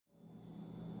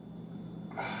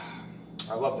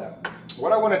I love that.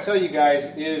 What I want to tell you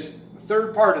guys is the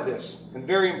third part of this, and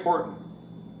very important.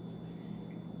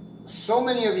 So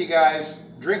many of you guys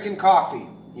drinking coffee,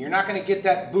 you're not going to get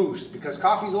that boost because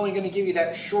coffee is only going to give you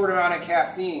that short amount of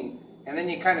caffeine, and then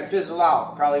you kind of fizzle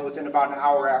out probably within about an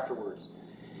hour afterwards.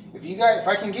 If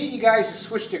I can get you guys to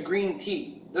switch to green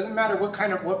tea, doesn't matter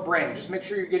what brand, just make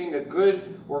sure you're getting a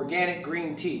good organic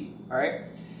green tea, all right?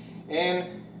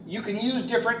 And you can use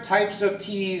different types of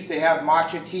teas. They have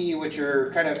matcha tea, which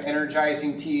are kind of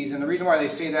energizing teas, and the reason why they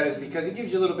say that is because it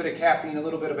gives you a little bit of caffeine, a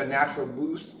little bit of a natural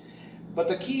boost. But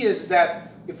the key is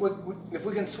that if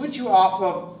we can switch you off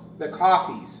of the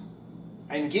coffees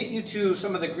and get you to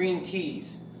some of the green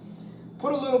teas,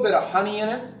 put a little bit of honey in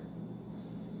it,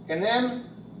 and then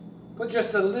put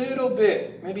just a little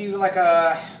bit, maybe even like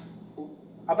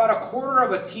about a quarter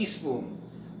of a teaspoon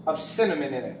of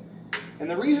cinnamon in it. And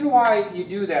the reason why you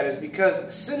do that is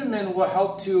because cinnamon will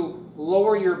help to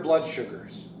lower your blood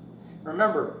sugars.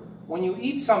 Remember, when you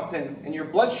eat something and your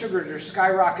blood sugars are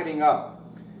skyrocketing up,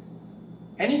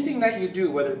 anything that you do,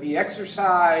 whether it be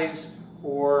exercise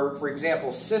or, for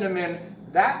example, cinnamon,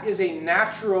 that is a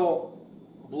natural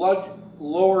blood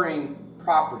lowering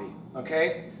property,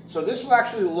 okay? So this will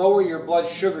actually lower your blood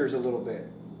sugars a little bit.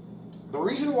 The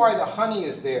reason why the honey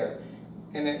is there,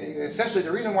 and essentially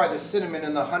the reason why the cinnamon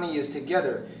and the honey is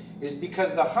together, is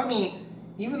because the honey,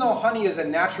 even though honey is a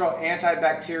natural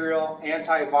antibacterial,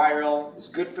 antiviral, is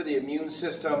good for the immune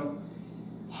system,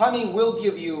 honey will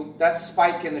give you that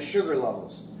spike in the sugar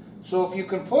levels. So if you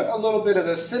can put a little bit of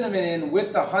the cinnamon in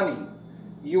with the honey,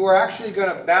 you are actually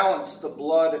going to balance the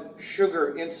blood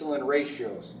sugar insulin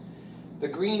ratios. The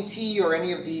green tea or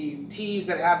any of the teas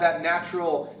that have that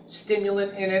natural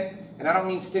stimulant in it, and I don't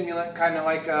mean stimulant kind of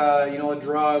like a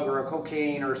drug or a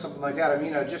cocaine or something like that. I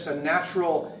mean just a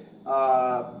natural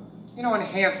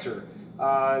enhancer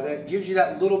that gives you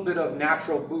that little bit of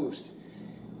natural boost.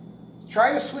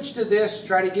 Try to switch to this,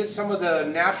 try to get some of the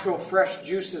natural fresh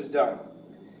juices done.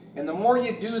 And the more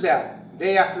you do that,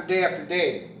 day after day after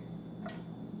day,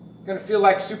 you're going to feel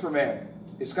like Superman.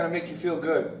 It's going to make you feel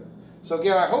good. So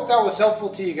again, I hope that was helpful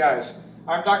to you guys.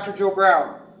 I'm Dr. Joe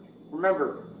Brown.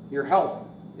 Remember, your health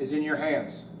is in your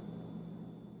hands.